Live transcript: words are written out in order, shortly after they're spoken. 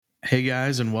Hey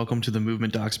guys, and welcome to the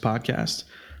Movement Docs podcast.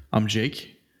 I'm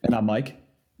Jake, And I'm Mike.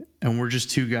 and we're just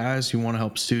two guys who want to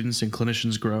help students and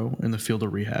clinicians grow in the field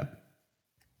of rehab.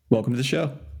 Welcome to the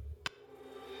show.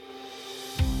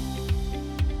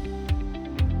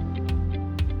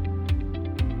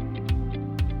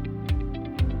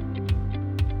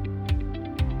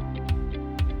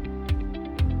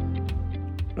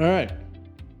 All right.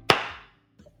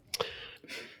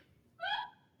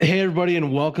 Hey, everybody,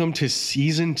 and welcome to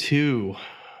season 2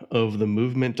 of the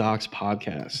Movement Docs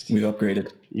podcast. We've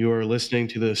upgraded. You are listening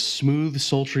to the smooth,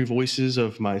 sultry voices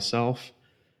of myself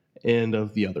and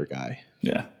of the other guy.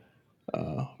 Yeah.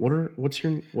 Do we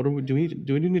need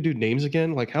to do names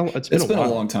again? Like how it's been a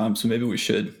long time, so maybe we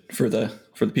should for the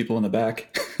people in the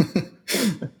back.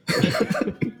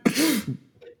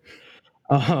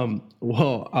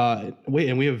 Wait,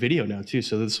 and we have video now too,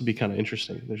 so this will be kind of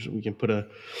interesting. We can put a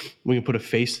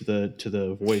face to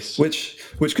the voice, which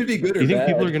could be good or bad. Do you think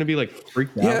people are going to be like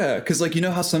freaked out? Yeah, because like, you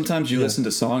know how sometimes you listen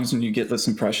to songs and you get this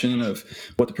impression of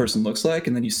what the person looks like,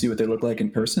 and then you see what they look like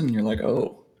in person, and you're like,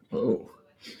 oh.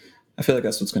 I feel like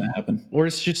that's what's going to happen. Or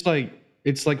it's just like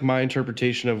my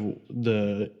interpretation of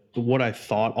what I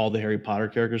thought all the Harry Potter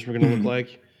characters were going to look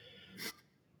like,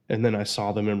 and then I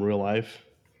saw them in real life.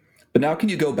 But now, can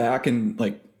you go back and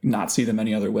like not see them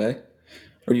any other way,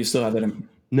 or do you still have that?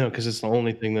 No, because it's the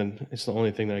only thing that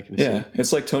I can see. Yeah,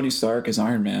 it's like Tony Stark as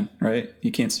Iron Man, right?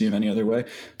 You can't see him any other way.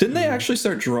 Didn't they actually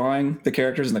start drawing the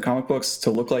characters in the comic books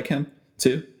to look like him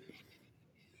too?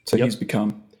 So he's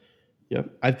become. Yep,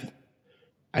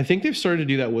 I think they've started to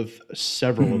do that with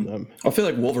several of them. I feel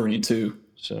like Wolverine too.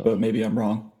 So, but maybe I'm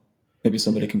wrong. Maybe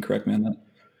somebody can correct me on that.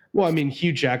 Well, I mean,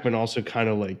 Hugh Jackman also kind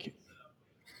of like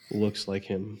looks like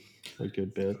him a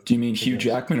good bit. Do you mean Hugh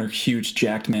Jackman or Huge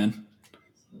Jacked Man?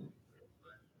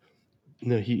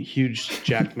 No, Huge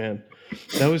Jacked Man.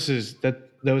 That was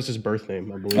his birth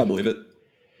name, I believe. I believe it.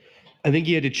 I think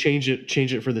he had to change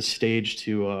it for the stage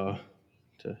to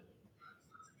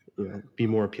be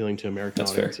more appealing to American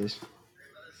audiences.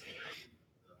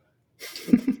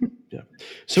 Fair. Yeah.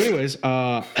 So, anyways,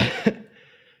 I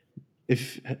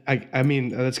mean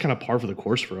that's kind of par for the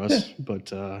course for us,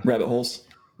 but rabbit holes.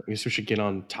 I guess we should get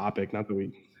on topic. Not that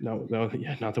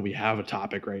we have a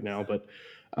topic right now, but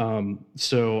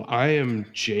so I am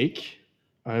Jake.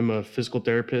 I'm a physical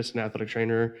therapist and athletic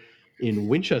trainer in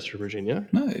Winchester, Virginia.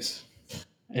 Nice.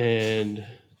 And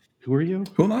who are you?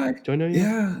 Who am I? Do I know you?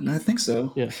 Yeah, I think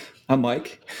so. Yeah. I'm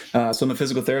Mike. So I'm a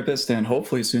physical therapist and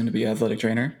hopefully soon to be athletic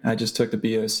trainer. I just took the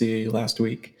BOC last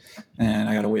week, and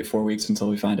I got to wait 4 weeks until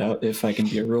we find out if I can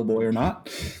be a real boy or not.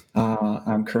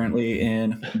 I'm currently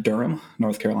in Durham,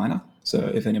 North Carolina. So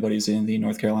if anybody's in the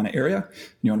North Carolina area and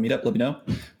you want to meet up, let me know.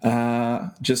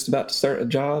 Just about to start a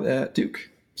job at Duke.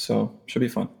 So should be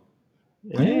fun.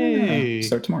 Hey.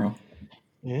 Start tomorrow.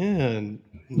 Yeah,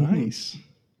 nice.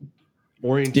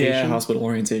 Orientation? Yeah, hospital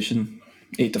orientation,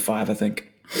 8 to 5, I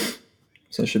think.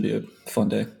 So it should be a fun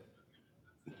day.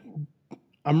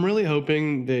 I'm really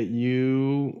hoping that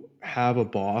you have a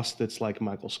boss that's like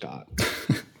Michael Scott.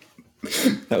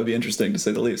 That would be interesting, to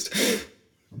say the least.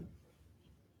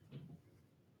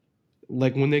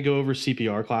 Like when they go over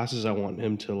CPR classes, I want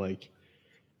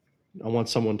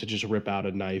someone to just rip out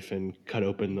a knife and cut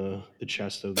open the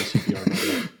chest of the CPR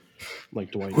medic.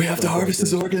 Like Dwight. We have to harvest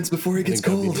his organs before he gets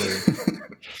cold.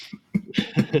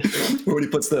 Or when he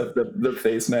puts the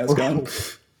face mask on.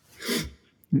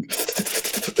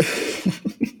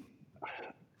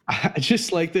 I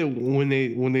just like that when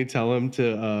they tell him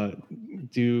to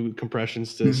do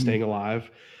compressions to staying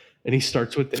alive, and he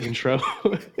starts with the intro.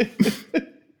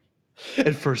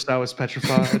 At first, I was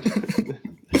petrified.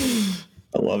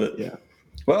 I love it. Yeah.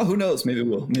 Well, who knows? Maybe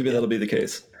that'll be the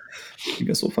case. I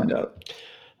guess we'll find out.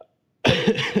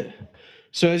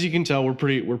 So as you can tell, we're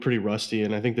pretty rusty,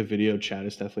 and I think the video chat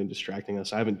is definitely distracting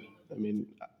us. I've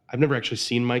never actually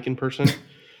seen Mike in person,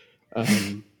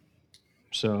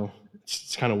 so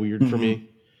it's kind of weird for me.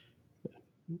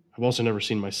 I've also never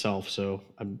seen myself, so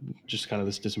I'm just kind of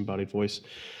this disembodied voice.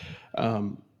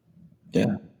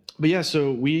 Yeah. But yeah,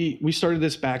 so we started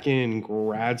this back in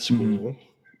grad school.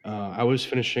 I was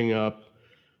finishing up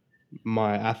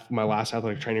my last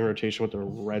athletic training rotation with the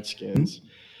Redskins.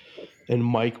 And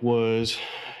Mike was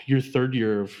your third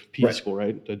year of PE school,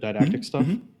 right? The didactic stuff.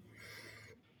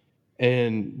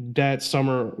 And that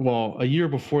summer, a year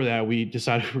before that, we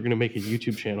decided we were going to make a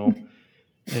YouTube channel.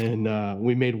 And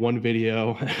we made one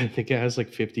video. I think it has like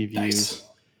 50 views. Nice.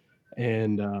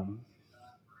 And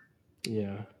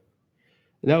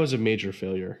that was a major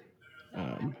failure.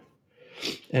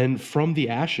 And from the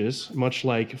ashes, much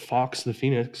like Fox the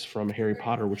Phoenix from Harry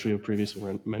Potter, which we have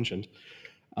previously mentioned,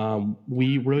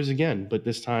 we rose again, but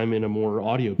this time in a more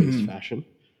audio-based fashion.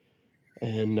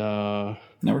 And now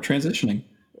we're transitioning.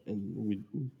 And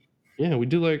we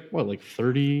do like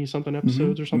 30 something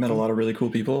episodes or something. Met a lot of really cool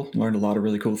people, learned a lot of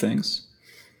really cool things.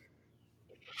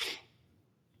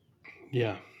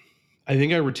 Yeah. I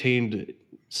think I retained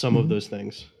some of those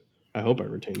things. I hope I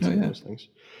retained some of those things.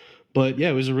 But yeah,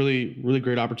 it was a really, really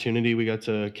great opportunity. We got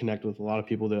to connect with a lot of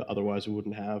people that otherwise we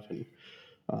wouldn't have. And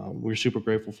we were super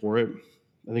grateful for it.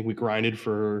 I think we grinded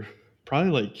for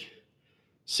probably like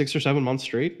 6 or 7 months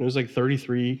straight. It was like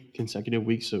 33 consecutive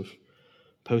weeks of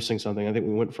posting something. I think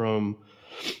we went from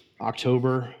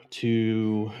October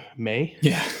to May.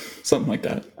 Yeah, something like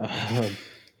that.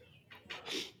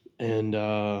 And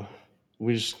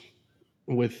we just,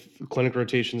 with clinic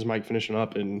rotations, Mike finishing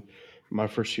up, and my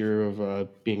first year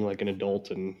of being like an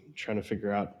adult and trying to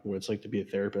figure out what it's like to be a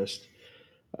therapist,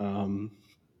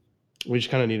 we just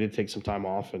kind of needed to take some time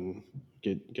off and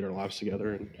get our lives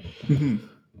together. And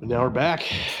now we're back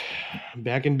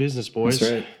in business, boys.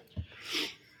 That's right.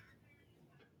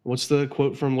 What's the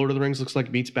quote from Lord of the Rings? Looks like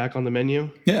meat's back on the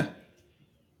menu. Yeah.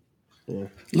 Yeah.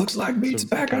 Looks like meat's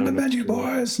back on the menu,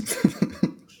 boys.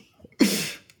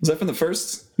 Was that from the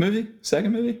first movie?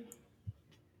 Second movie?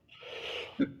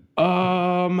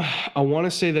 I want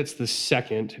to say that's the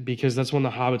second, because that's when the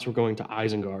hobbits were going to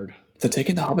Isengard. They're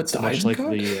taking the hobbits to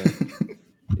Isengard?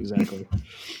 Exactly.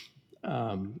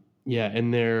 Yeah,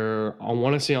 and they're, I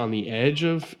want to say, on the edge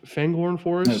of Fangorn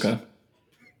Forest. Okay.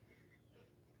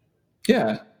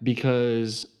 Yeah.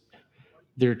 Because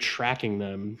they're tracking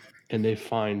them, and they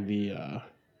find the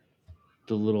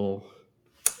little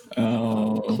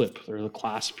clip or the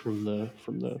clasp from the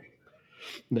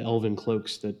elven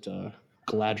cloaks that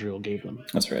Galadriel gave them.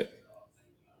 That's right.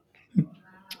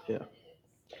 Yeah.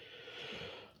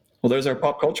 Well, there's our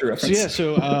pop culture reference.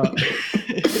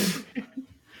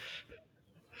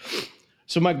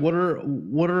 So Mike, what are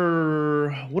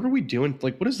we doing?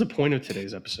 Like, what is the point of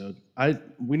today's episode?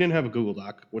 We didn't have a Google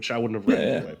Doc, which I wouldn't have read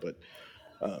anyway. But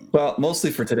well, mostly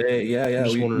for today,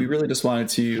 we really just wanted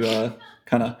to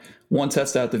kind of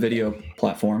test out the video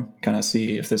platform, kind of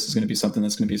see if this is going to be something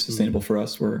that's going to be sustainable for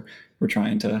us. We're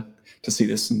trying to see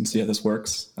this and see how this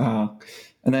works.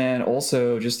 And then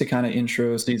also just to kind of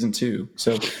intro season 2.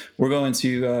 So we're going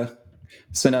to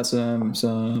send out some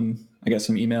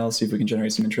emails, see if we can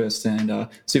generate some interest, and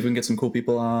see if we can get some cool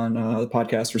people on the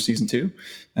podcast for season 2,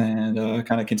 and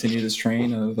kind of continue this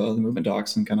train of the movement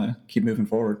docs and kind of keep moving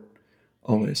forward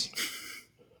always.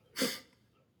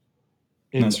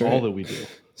 In That's right. All that we do.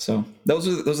 So those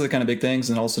are the kind of big things,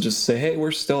 and also just say, hey,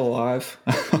 we're still alive.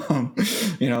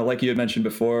 Like you had mentioned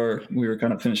before, we were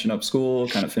kind of finishing up school,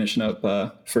 kind of finishing up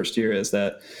first year as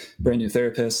that brand new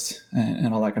therapist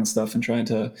and all that kind of stuff, and trying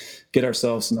to get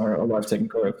ourselves and our life taken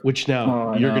care of. Which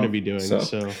now you're going to be doing,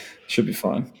 so should be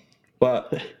fun.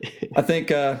 But I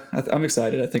think I'm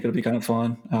excited. I think it'll be kind of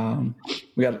fun.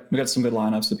 We got some good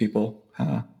lineups of people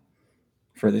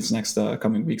for these next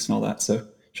coming weeks and all that, so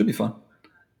should be fun.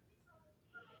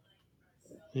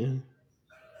 Yeah.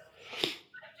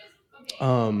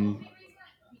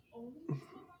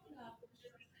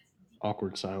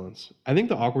 Awkward silence. I think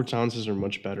the awkward silences are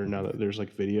much better now that there's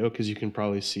like video, because you can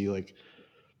probably see like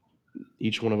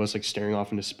each one of us like staring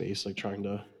off into space, like trying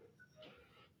to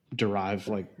derive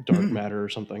like dark matter or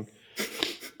something.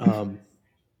 But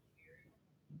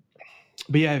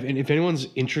yeah, if anyone's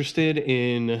interested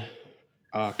in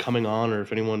coming on, or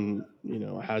if anyone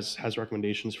has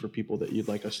recommendations for people that you'd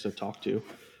like us to talk to,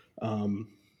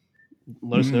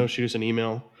 let us know. Shoot us an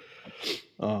email.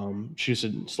 Shoot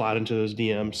us slide into those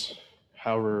DMs,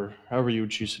 however you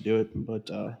would choose to do it. But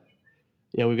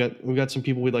yeah, we've got some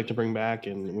people we'd like to bring back,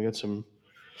 and we got some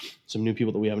new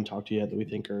people that we haven't talked to yet that we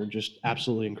think are just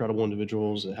absolutely incredible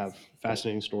individuals that have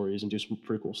fascinating stories and do some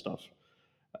pretty cool stuff.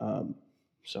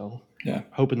 So yeah,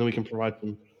 hoping that we can provide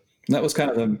them. And that was kind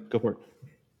of the go for it.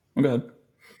 Oh, go ahead.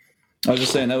 I was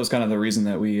just saying that was kind of the reason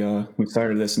that we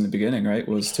started this in the beginning, right?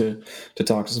 Was to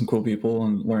talk to some cool people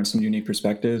and learn some unique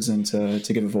perspectives, and to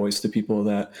give a voice to people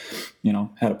that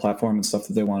had a platform and stuff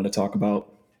that they wanted to talk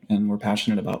about and were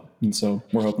passionate about. And so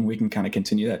we're hoping we can kind of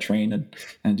continue that train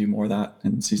and do more of that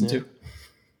in season 2.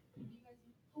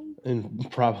 And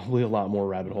probably a lot more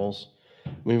rabbit holes.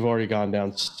 We've already gone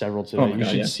down several today. You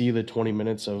should see the 20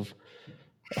 minutes of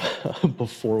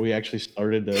before we actually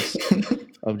started this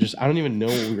of just, I don't even know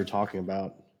what we were talking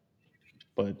about,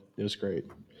 but it was great.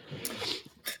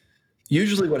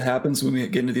 Usually what happens when we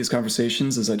get into these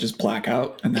conversations is I just black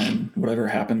out, and then whatever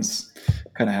happens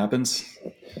kind of happens.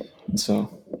 And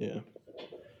so yeah,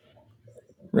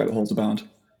 rabbit holes abound.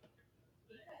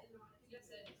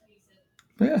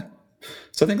 But yeah,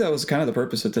 So I think that was kind of the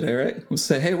purpose of today, right? We'll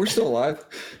say, hey, we're still alive.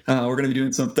 We're going to be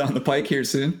doing something down the pike here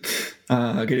soon.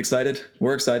 Get excited.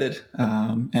 We're excited.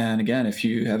 And again, if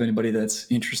you have anybody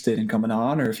that's interested in coming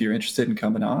on, or if you're interested in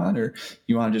coming on, or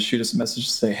you want to just shoot us a message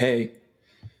to say, hey,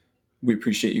 we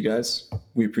appreciate you guys.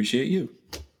 We appreciate you.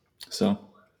 So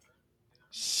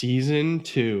Season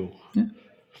 2. Yeah.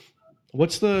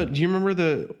 Do you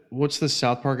remember what's the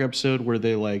South Park episode where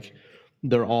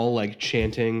they're all like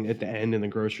chanting at the end in the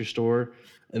grocery store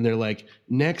and they're like,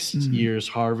 next year's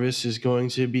harvest is going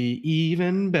to be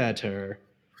even better.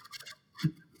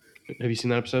 Have you seen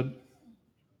that episode?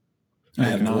 I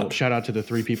have not. Well, shout out to the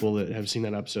 3 people that have seen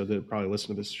that episode that probably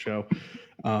listen to this show.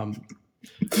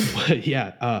 But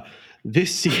yeah,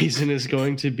 this season is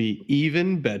going to be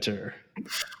even better.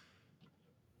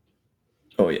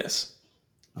 Oh, yes.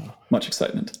 Much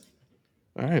excitement.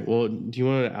 All right. Well, do you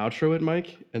want to outro it,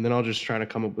 Mike? And then I'll just try to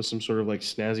come up with some sort of like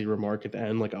snazzy remark at the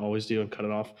end, like I always do, and cut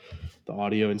it off the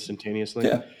audio instantaneously.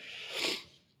 Yeah.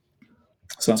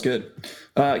 Sounds good.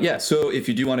 Yeah. So if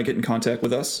you do want to get in contact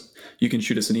with us, you can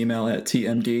shoot us an email at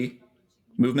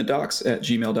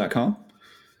tmdmovementdocs@gmail.com,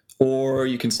 or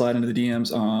you can slide into the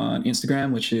DMs on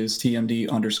Instagram, which is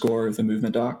tmd_the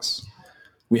movement docs.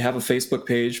 We have a Facebook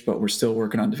page, but we're still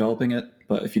working on developing it.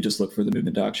 But if you just look for the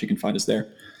movement docs, you can find us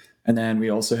there. And then we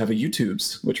also have a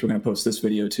YouTube's, which we're going to post this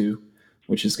video to,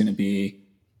 which is going to be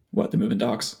the movement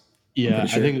docs. Yeah,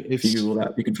 sure. I think if you Google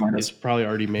that, you can find us. It's probably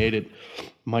already made. It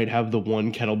might have the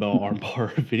one kettlebell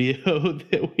armbar video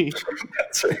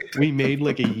that we made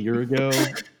like a year ago.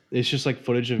 It's just like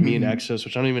footage of me and Exos,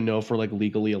 which I don't even know if we're like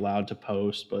legally allowed to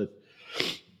post, but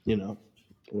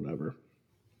whatever.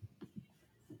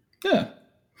 Yeah.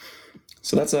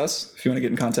 So that's us. If you want to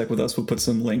get in contact with us, we'll put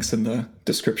some links in the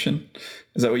description.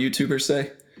 Is that what YouTubers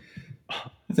say?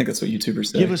 I think that's what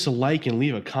YouTubers say. Give us a like and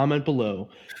leave a comment below.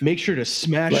 Make sure to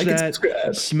smash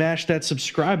that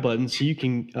subscribe button so you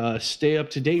can stay up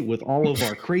to date with all of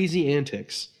our crazy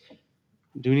antics.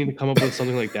 Do we need to come up with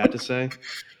something like that to say?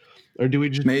 Or do we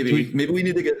just maybe we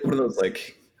need to get one of those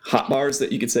like hot bars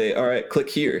that you could say, all right, click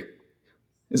here.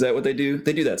 Is that what they do?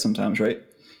 They do that sometimes, right?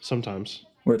 Sometimes.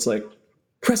 Where it's like,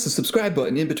 press the subscribe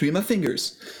button in between my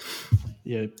fingers.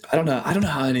 Yeah. I don't know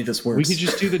how any of this works. We could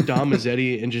just do the Dom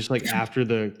Mazzetti and just like after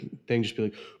the thing, just be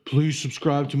like, please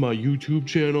subscribe to my YouTube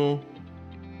channel.